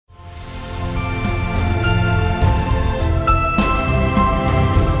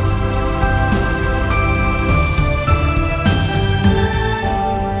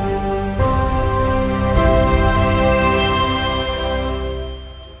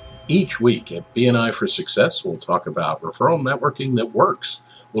Each week at BNI for Success, we'll talk about referral networking that works.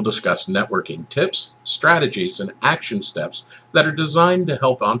 We'll discuss networking tips, strategies, and action steps that are designed to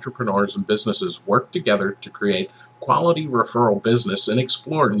help entrepreneurs and businesses work together to create quality referral business and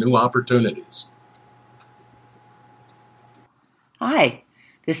explore new opportunities. Hi,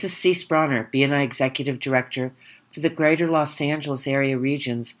 this is Cease Bronner, BNI Executive Director for the Greater Los Angeles area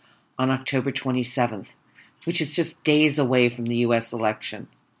regions on October 27th, which is just days away from the U.S. election.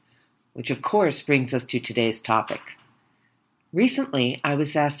 Which of course brings us to today's topic. Recently, I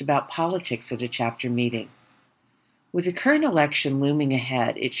was asked about politics at a chapter meeting. With the current election looming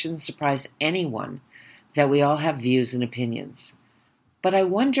ahead, it shouldn't surprise anyone that we all have views and opinions. But I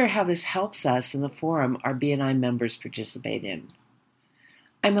wonder how this helps us in the forum our BNI members participate in.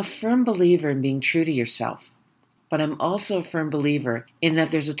 I'm a firm believer in being true to yourself, but I'm also a firm believer in that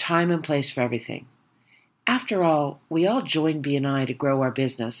there's a time and place for everything. After all, we all join BNI to grow our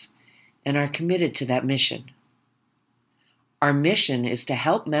business and are committed to that mission. Our mission is to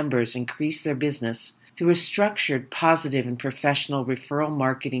help members increase their business through a structured, positive, and professional referral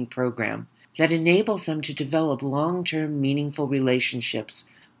marketing program that enables them to develop long-term, meaningful relationships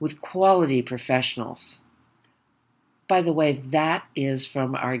with quality professionals. By the way, that is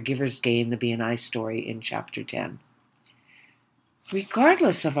from our Givers Gain the BNI story in Chapter 10.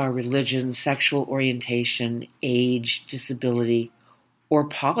 Regardless of our religion, sexual orientation, age, disability, or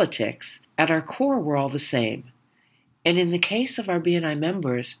politics, at our core we're all the same. And in the case of our BNI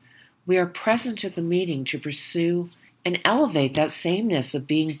members, we are present at the meeting to pursue and elevate that sameness of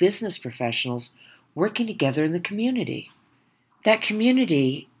being business professionals working together in the community. That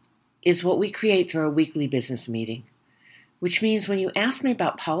community is what we create through our weekly business meeting, which means when you ask me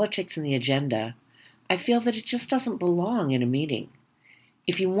about politics and the agenda, I feel that it just doesn't belong in a meeting.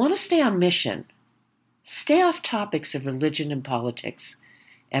 If you want to stay on mission, stay off topics of religion and politics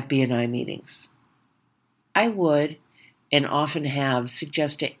at BNI meetings. I would, and often have,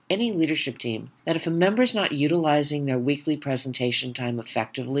 suggest to any leadership team that if a member is not utilizing their weekly presentation time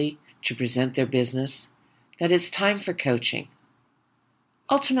effectively to present their business, that it's time for coaching.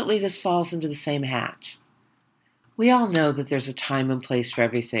 Ultimately, this falls into the same hat. We all know that there's a time and place for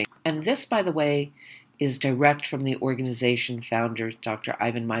everything, and this, by the way, is direct from the organization founder, Dr.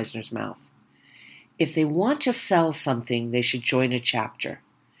 Ivan Misner's mouth. If they want to sell something, they should join a chapter.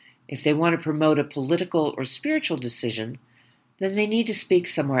 If they want to promote a political or spiritual decision, then they need to speak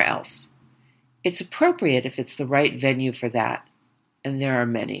somewhere else. It's appropriate if it's the right venue for that, and there are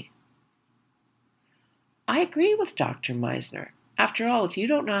many. I agree with Dr. Misner. After all, if you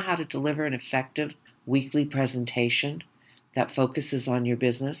don't know how to deliver an effective weekly presentation that focuses on your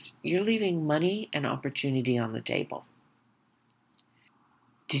business, you're leaving money and opportunity on the table.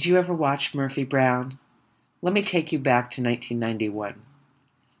 Did you ever watch Murphy Brown? Let me take you back to 1991.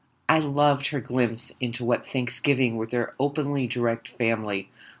 I loved her glimpse into what Thanksgiving with her openly direct family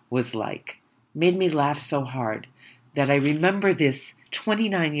was like. Made me laugh so hard that I remember this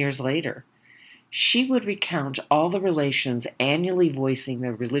 29 years later. She would recount all the relations annually voicing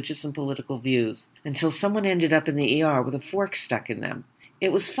their religious and political views until someone ended up in the ER with a fork stuck in them.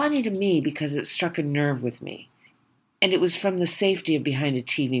 It was funny to me because it struck a nerve with me, and it was from the safety of behind a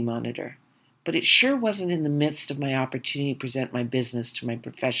TV monitor. But it sure wasn't in the midst of my opportunity to present my business to my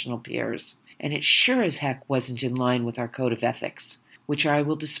professional peers, and it sure as heck wasn't in line with our code of ethics, which I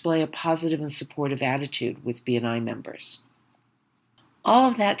will display a positive and supportive attitude with BNI members. All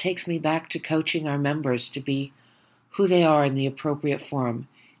of that takes me back to coaching our members to be who they are in the appropriate forum,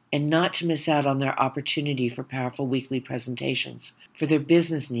 and not to miss out on their opportunity for powerful weekly presentations for their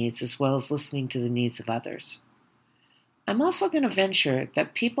business needs as well as listening to the needs of others. I'm also going to venture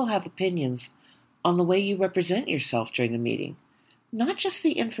that people have opinions on the way you represent yourself during the meeting, not just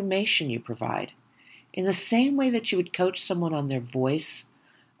the information you provide. In the same way that you would coach someone on their voice,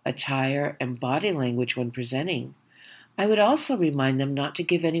 attire, and body language when presenting, I would also remind them not to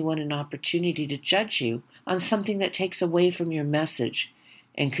give anyone an opportunity to judge you on something that takes away from your message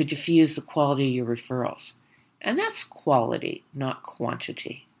and could diffuse the quality of your referrals. And that's quality, not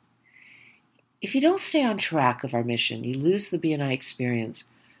quantity. If you don't stay on track of our mission, you lose the BNI experience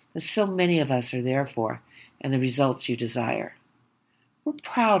that so many of us are there for and the results you desire. We're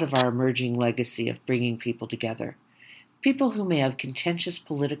proud of our emerging legacy of bringing people together, people who may have contentious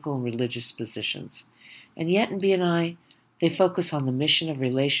political and religious positions, and yet in BNI, they focus on the mission of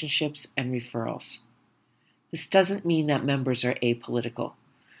relationships and referrals. This doesn't mean that members are apolitical.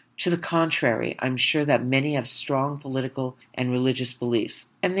 To the contrary, I'm sure that many have strong political and religious beliefs,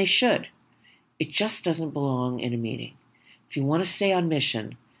 and they should. It just doesn't belong in a meeting. If you want to stay on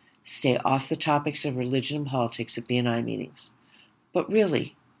mission, stay off the topics of religion and politics at BNI meetings. But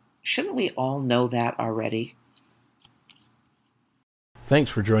really, Shouldn't we all know that already? Thanks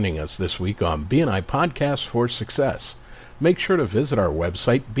for joining us this week on BNI Podcast for Success. Make sure to visit our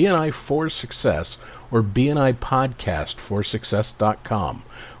website, BNI for Success, or BNIPodcastForSuccess.com,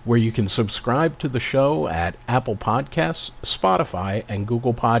 where you can subscribe to the show at Apple Podcasts, Spotify, and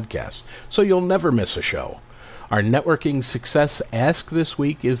Google Podcasts, so you'll never miss a show. Our Networking Success Ask this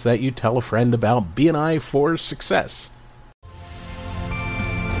week is that you tell a friend about BNI for Success.